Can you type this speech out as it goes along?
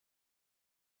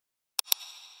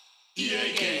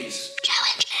EA Games.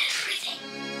 Challenge everything.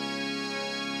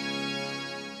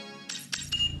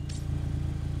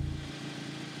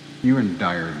 You're in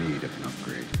dire need of an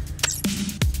upgrade.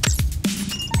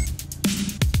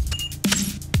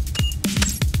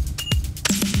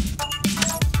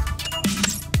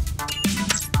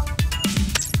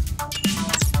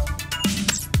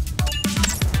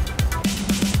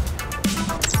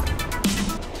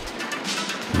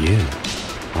 You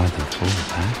are the full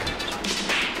package,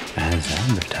 as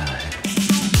advertised.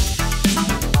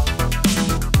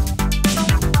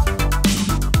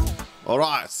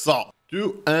 Alright, so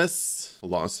 2S.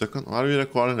 Hold on a second. Are we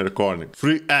recording? Recording.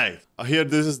 3A. I hear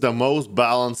this is the most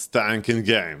balanced tank in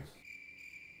game.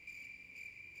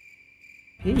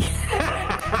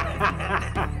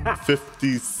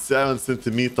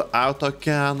 57cm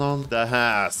autocannon that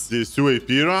has this 2 AP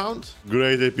round,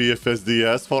 great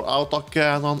APFSDS for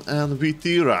autocannon, and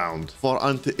VT round for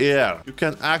anti-air. You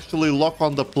can actually lock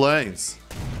on the planes.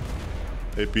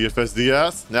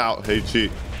 APFSDS, now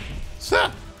HE.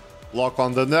 Lock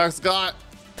on the next guy.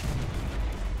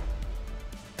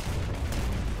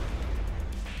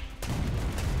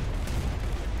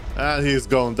 And he's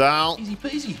going down. Easy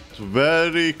peasy.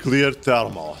 Very clear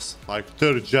thermals, like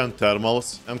 3rd gen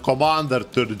thermals and commander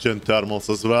 3rd gen thermals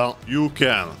as well. You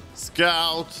can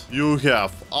scout, you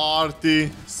have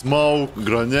arty, smoke,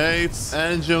 grenades,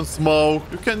 engine smoke,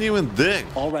 you can even dig.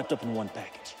 All wrapped up in one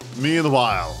package.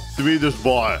 Meanwhile, Swedish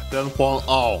boy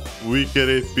 10.0, weaker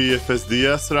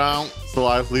APFSDS round,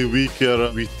 slightly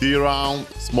weaker VT round,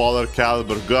 smaller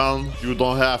caliber gun, you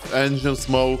don't have engine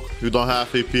smoke, you don't have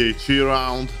APHE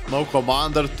round, no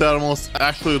commander thermals,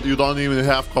 actually you don't even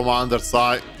have commander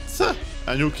sight,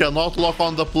 and you cannot lock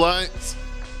on the planes.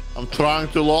 I'm trying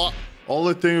to lock.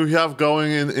 Only thing you have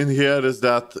going in here is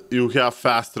that you have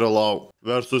fast reload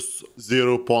versus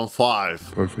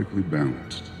 0.5. Perfectly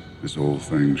balanced, as all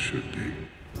things should be.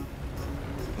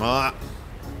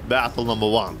 Battle number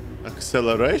 1.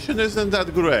 Acceleration isn't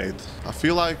that great. I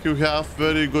feel like you have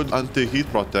very good anti-heat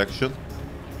protection.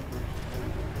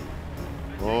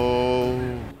 Oh.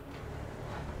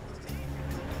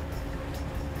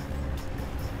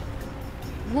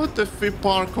 What if we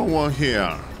park over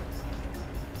here?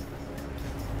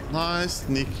 Nice,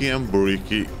 sneaky and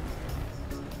breaky.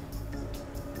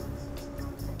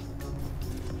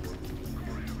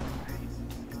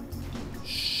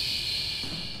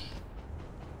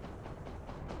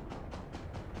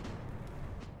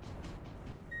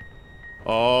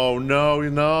 Oh no, he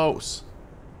knows.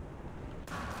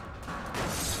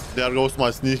 There goes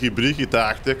my sneaky breaky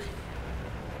tactic.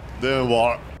 Didn't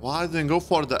work. Why didn't go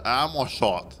for the ammo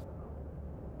shot?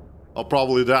 Oh,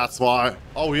 probably that's why.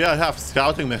 Oh yeah, I have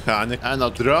scouting mechanic and a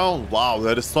drone. Wow,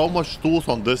 there is so much tools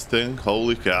on this thing.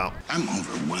 Holy cow. I'm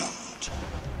overwhelmed.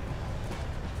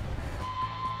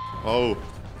 Oh.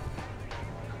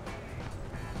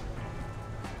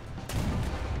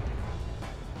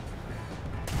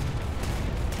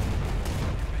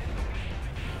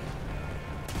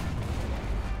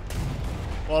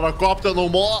 Quadrocopter no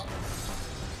more.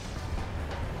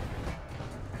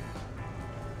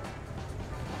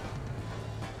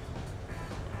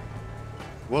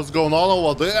 What's going on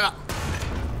over there?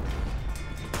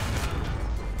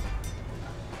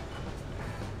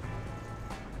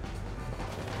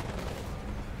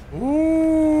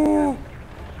 Ooh.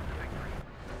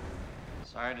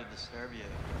 Sorry to disturb you.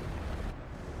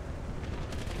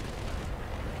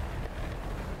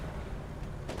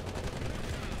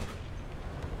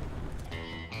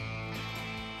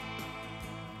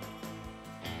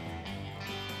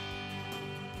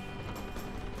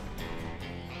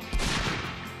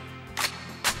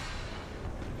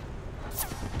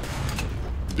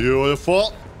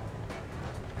 Beautiful.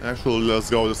 Actually, let's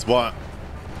go this way.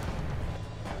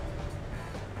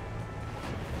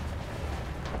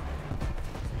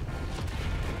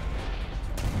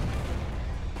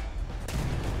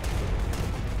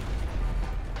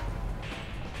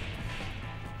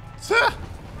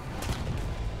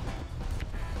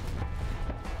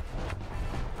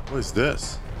 What is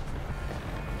this?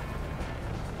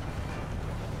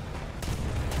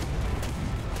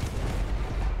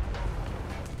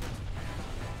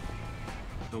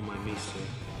 Don't mind me, sir.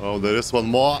 Oh, there is one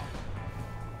more.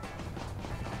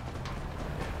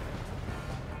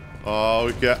 Oh,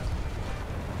 we get.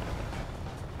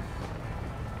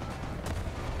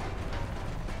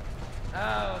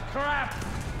 Oh, crap!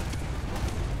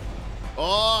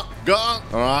 Oh, gone.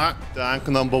 All right, tank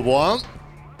number 1.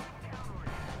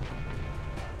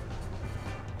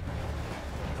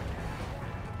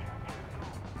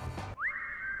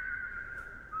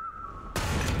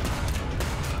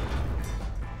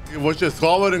 He was just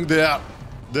hovering there.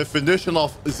 Definition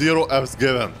of 0 F's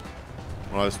given.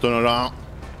 Alright, let's turn around.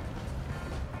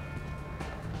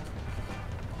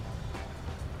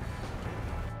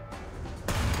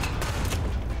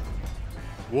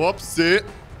 Whoopsie.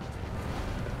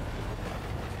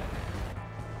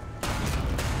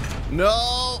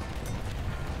 No.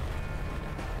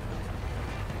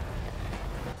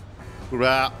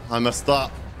 Crap, I messed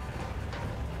up.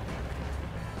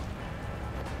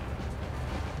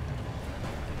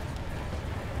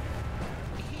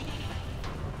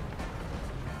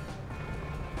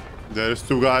 There's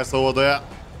 2 guys over there.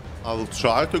 I will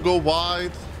try to go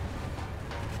wide.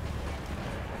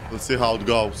 Let's see how it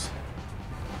goes.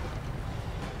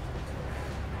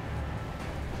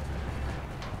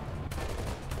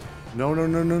 No, no,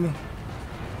 no, no, no.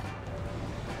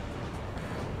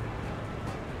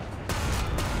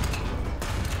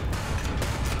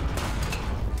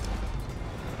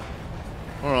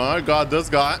 Alright, got this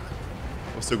guy.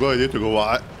 What's a good idea to go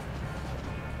wide?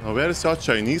 Now, where is your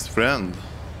Chinese friend?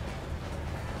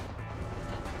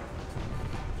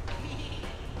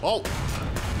 Oh!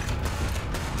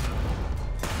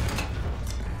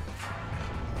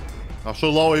 I should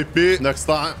low AP next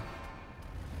time.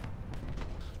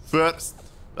 First,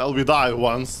 that'll be die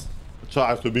once.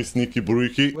 Try to be sneaky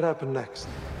breaky. What happened next?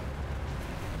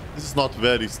 This is not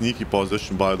very sneaky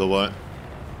position, by the way.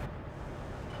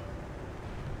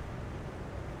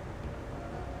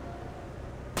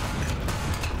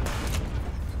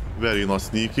 Very not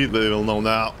sneaky, they will know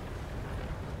now.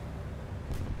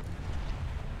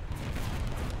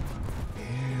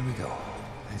 Here we go.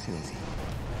 Nice and easy.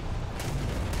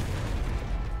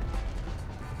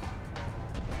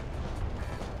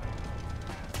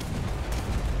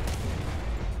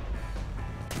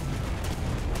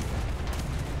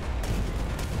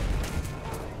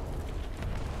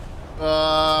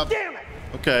 Damn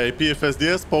it! Okay,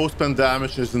 APFSDS post-pen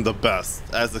damage isn't the best,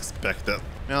 as expected.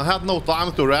 And I had no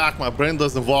time to react, my brain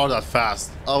doesn't work that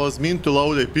fast. I was mean to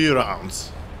load AP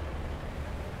rounds.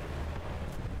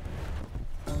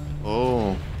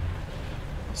 Oh.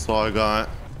 Saw a guy.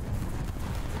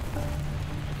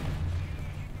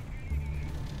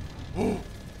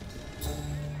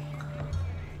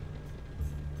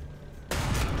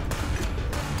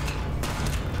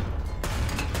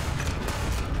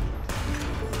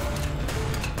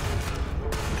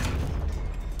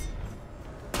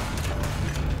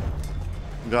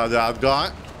 Got that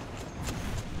guy.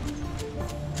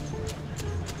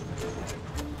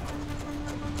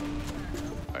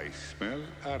 I smell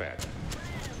a rat.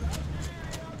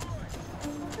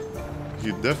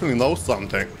 He definitely knows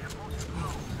something.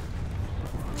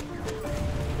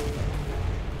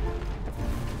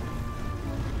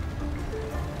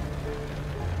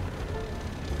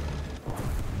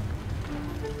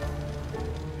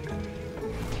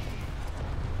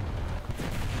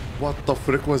 What the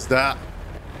frick was that?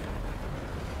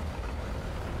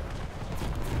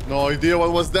 No idea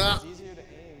what was that. It's easier to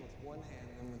aim with one hand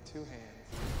than with 2 hands.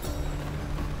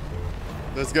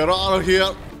 Let's get out of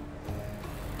here.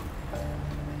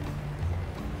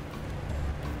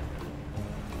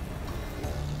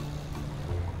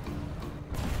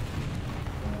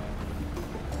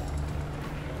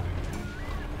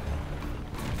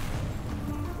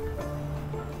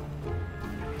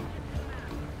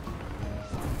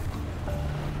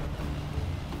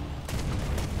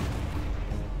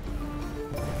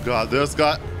 God, this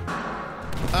guy.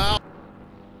 Ow.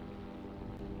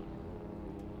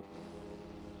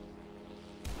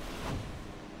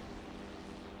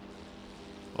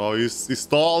 Oh, he's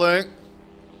stalling.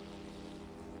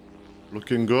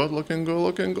 Looking good, looking good,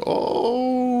 looking good.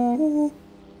 Oh.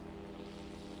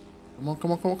 Come on,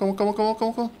 come on, come on, come on, come on, come on, come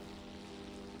on, come on.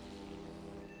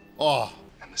 Oh.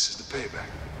 And this is the payback.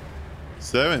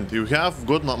 70. You have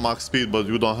good max speed, but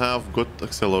you don't have good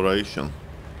acceleration.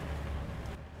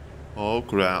 Oh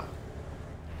crap.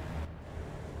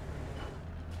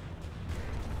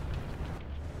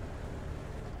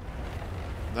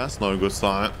 That's not a good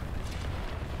sign.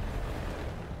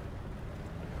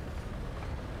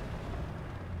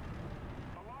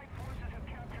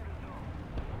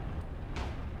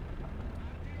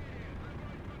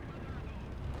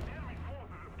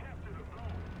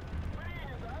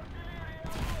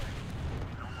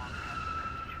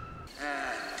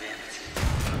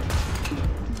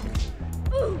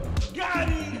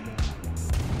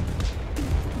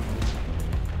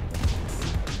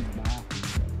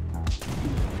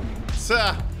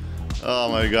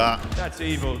 Oh my god. That's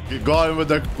evil. You got him with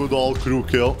that good old crew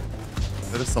kill.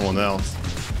 There is someone else.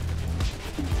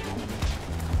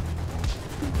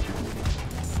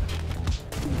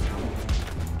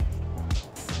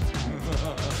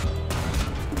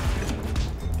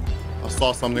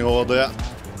 saw something over there.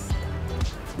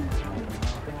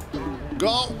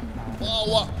 Go! Oh,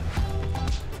 what?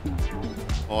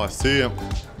 Oh, I see him.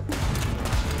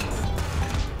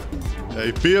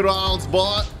 AP rounds,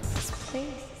 boy. This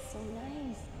place is so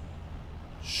nice.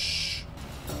 Shh.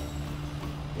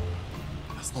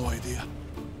 Has no idea.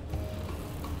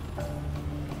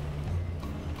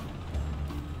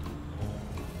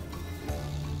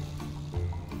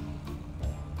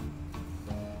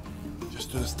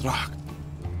 Just to distract.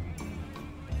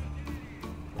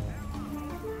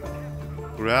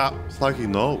 Crap, it's like he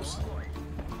knows.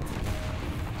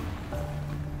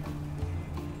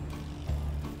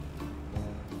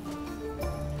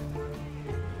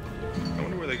 I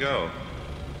wonder where they go.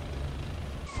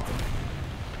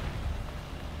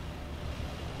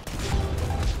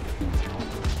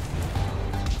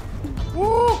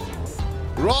 Woo!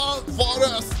 Run,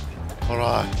 Forest!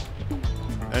 Alright.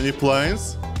 Any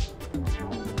planes?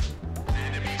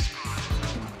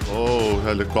 Oh,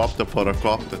 helicopter,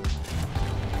 paracopter.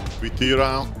 VT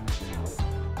round.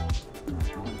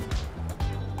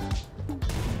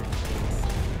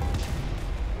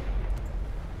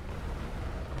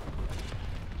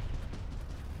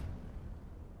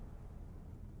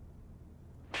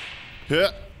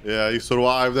 Yeah, he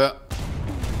survived that.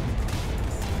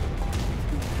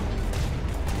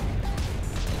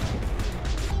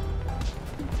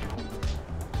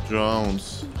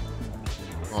 Drones.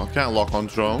 Oh, I can't lock on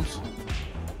drones.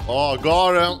 Oh,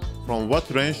 got him. From what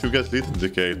range you get lead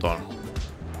indicator?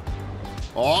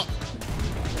 Oh.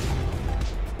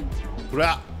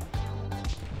 Crap.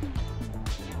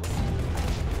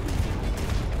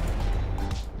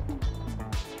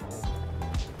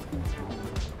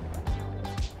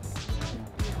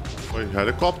 Wait,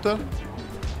 helicopter?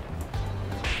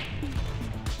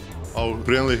 Oh,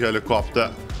 friendly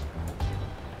helicopter.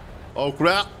 Oh,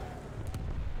 crap.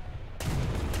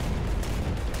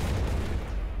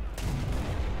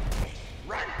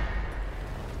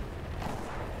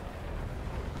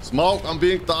 Smoke, I'm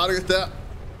being targeted.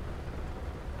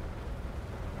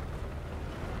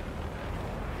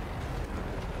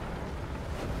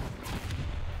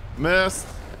 Missed.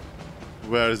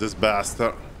 Where is this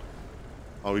bastard?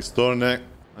 Oh, he's turning.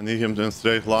 I need him to in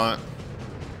straight line.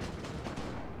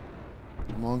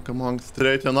 Come on,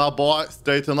 straighten up, boy.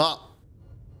 Straighten up.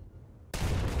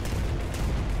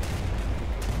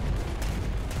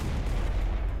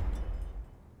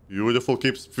 Beautiful,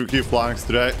 keep flying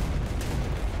straight.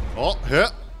 Oh, hit.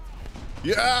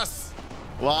 Yes!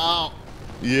 Wow.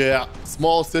 Yeah,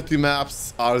 small city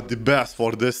maps are the best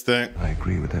for this thing. I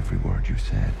agree with every word you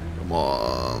said. Come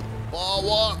on. Oh,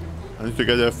 what? I need to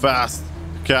get there fast.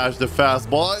 Catch the fast,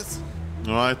 boys.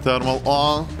 All right, thermal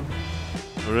on.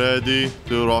 Ready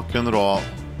to rock and roll.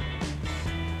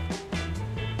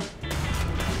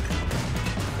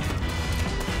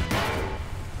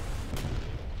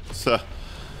 So,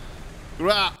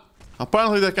 crap.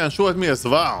 Apparently they can shoot at me as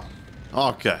well.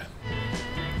 Okay.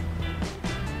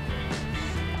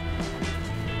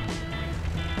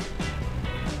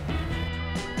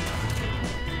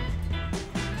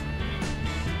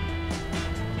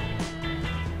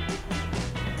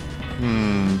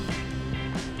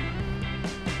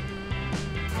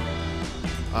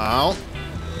 Ow.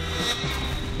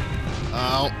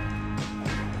 Ow.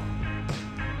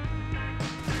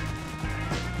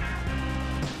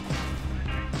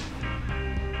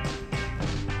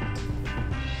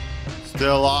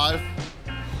 Still alive.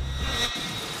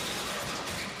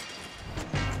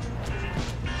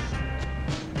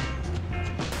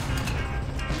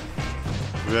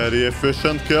 Very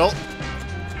efficient kill.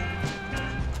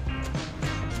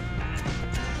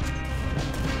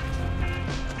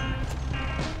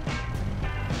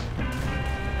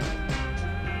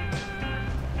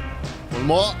 One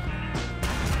more.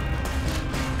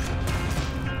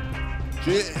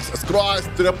 Jesus Christ,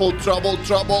 triple trouble.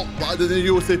 Why didn't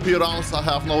you use AP rounds? I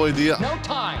have no idea. No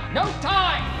time! No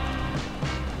time!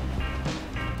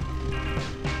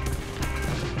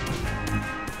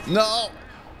 No!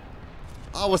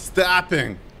 I was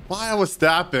tapping. Why I was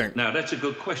tapping? Now, that's a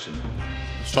good question.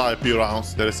 Let's try AP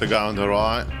rounds. There is a guy on the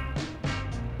right.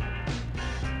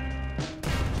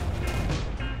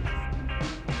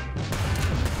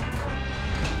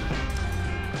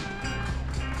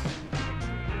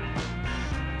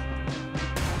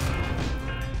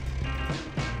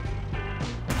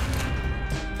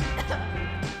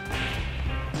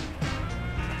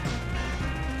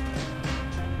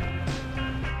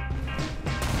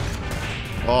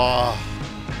 Oh,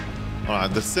 all right,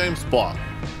 the same spot.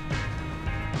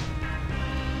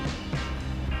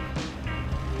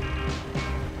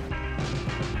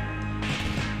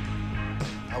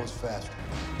 I was faster.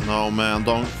 No, man,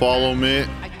 don't follow me. Are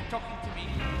you talking to me?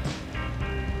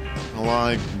 I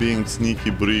like being sneaky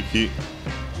breaky.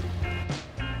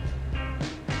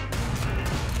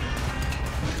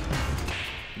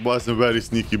 Wasn't very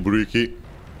sneaky breaky.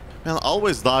 Man, I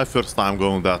always die first time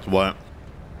going that way.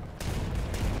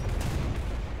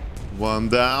 One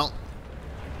down.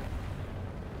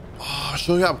 Oh,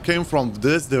 Shoyab came from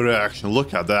this direction.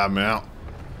 Look at that, man.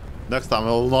 Next time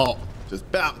I'll know. Just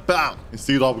bam, bam.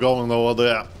 Instead of going over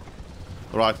there.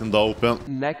 Right in the open.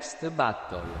 Next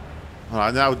battle.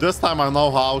 Alright, now this time I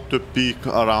know how to peek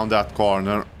around that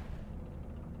corner.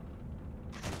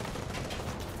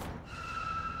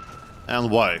 And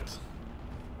wait.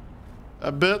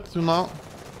 A bit, you know.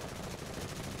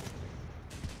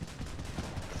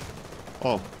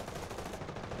 Oh.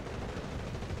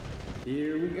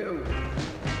 Here we go.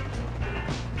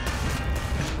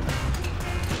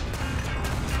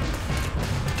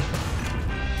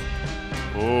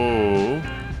 Oh.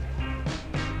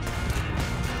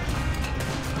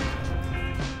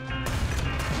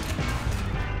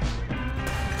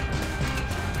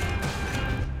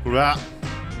 Crap.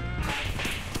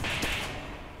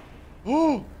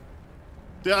 Oh.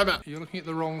 Damn it. You're looking at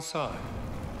the wrong side.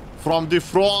 From the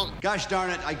front. Gosh darn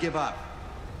it, I give up.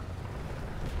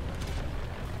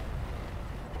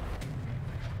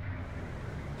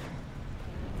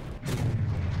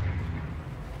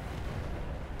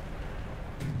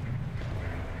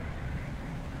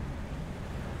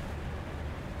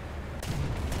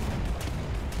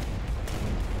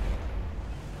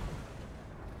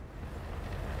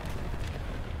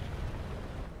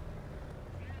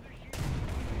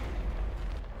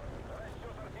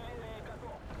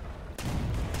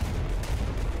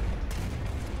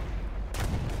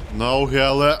 No,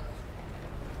 hell.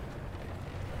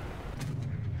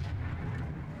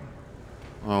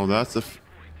 Oh, that's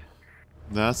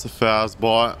a fast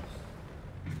boy.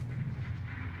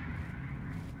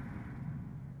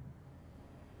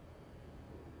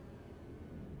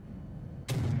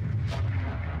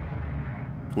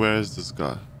 Where is this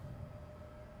guy?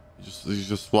 He's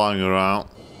just flying around.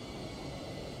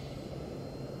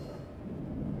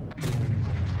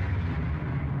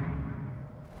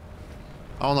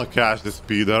 I wanna catch the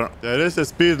speeder. There is a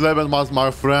speed limit, my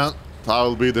friend. I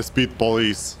will be the speed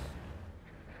police.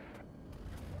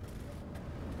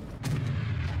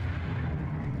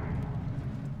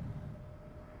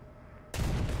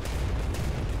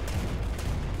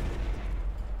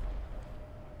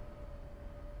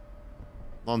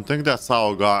 Don't think that's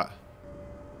our guy.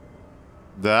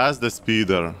 That's the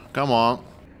speeder. Come on.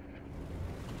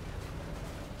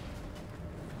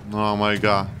 Oh my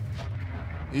god.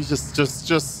 He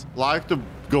just like to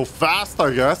go fast,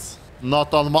 I guess.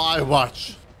 Not on my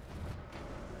watch.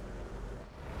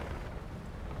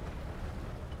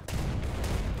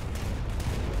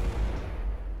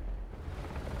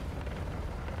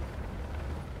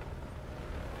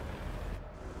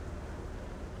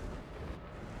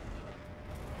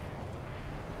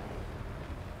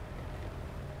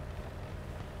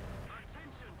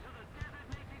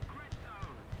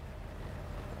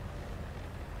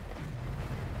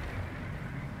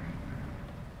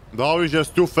 No, he's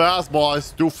just too fast,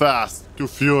 boys. Too fast. Too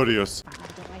furious.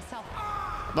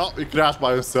 No, he crashed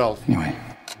by himself. Anyway.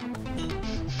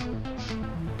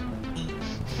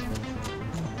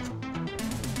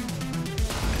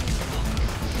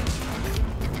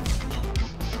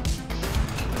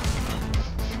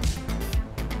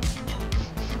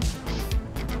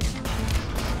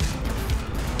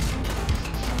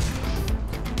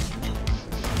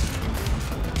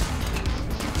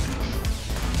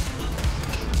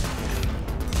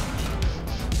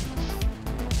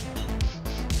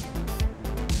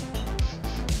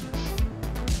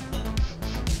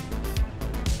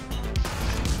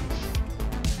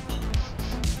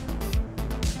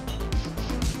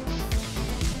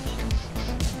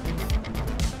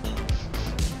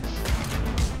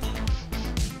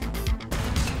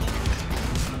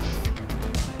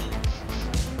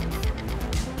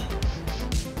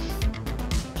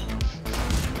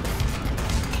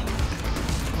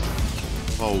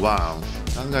 Oh wow,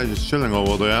 that guy just chilling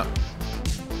over there.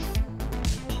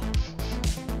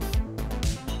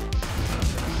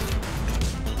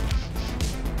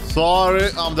 Sorry,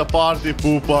 I'm the party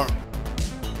pooper.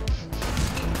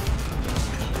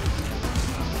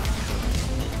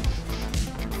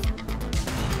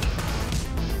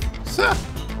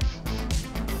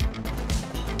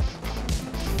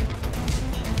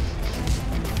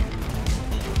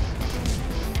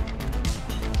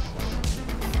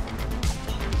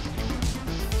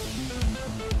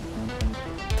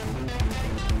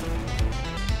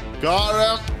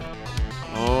 Got him.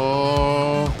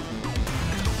 Oh.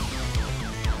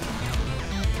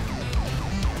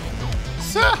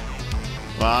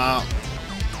 Wow.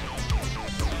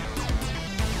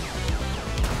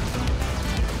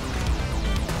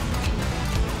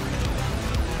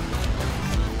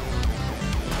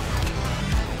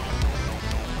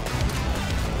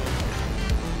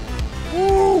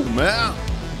 Ooh, man.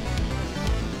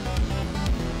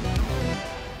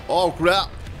 Oh, crap.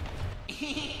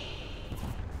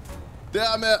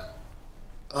 Damn it.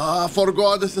 I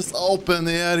forgot this is open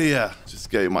area. Just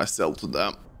gave myself to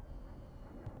them.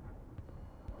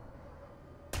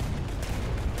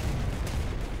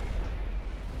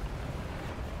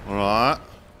 All right.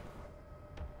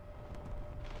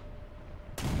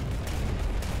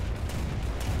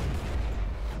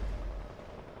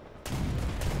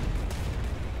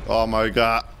 Oh my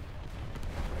God.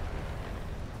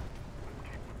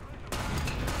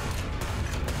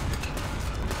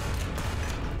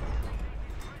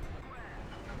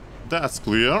 That's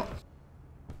clear.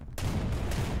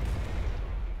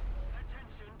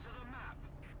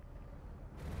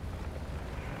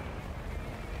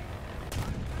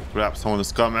 Crap, someone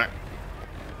is coming.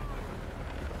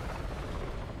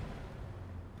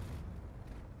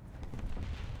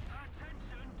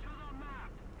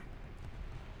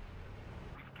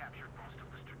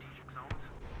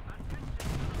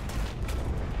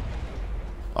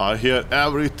 I hear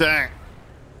everything.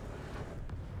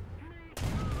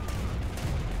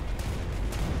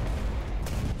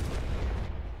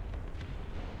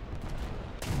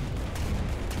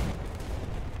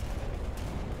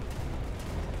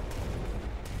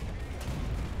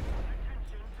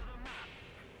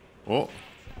 Oh,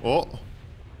 oh,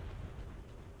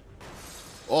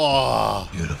 oh.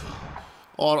 Beautiful.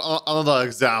 Or another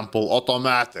example,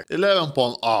 automatic.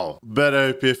 11.0.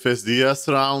 Better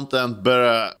APFSDS round and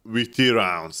better VT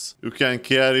rounds. You can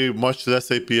carry much less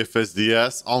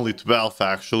APFSDS, only 12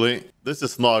 actually. This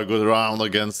is not a good round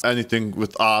against anything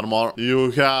with armor.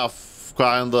 You have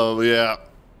kind of, yeah,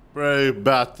 very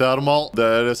bad thermal.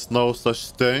 There is no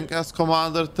such thing as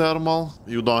commander thermal.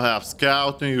 You don't have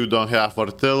scouting, you don't have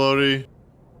artillery.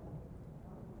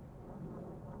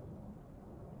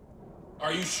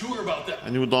 Are you sure about that?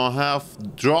 And you don't have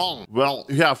drone. Well,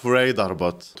 you have radar,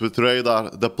 but with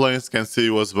radar, the planes can see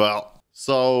you as well.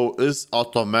 So it's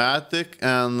automatic,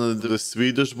 and the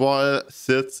Swedish boy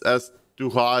sits as too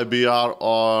high BR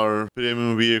or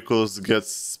premium vehicles get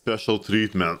special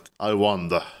treatment. I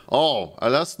wonder. Oh,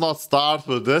 let's not start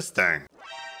with this thing.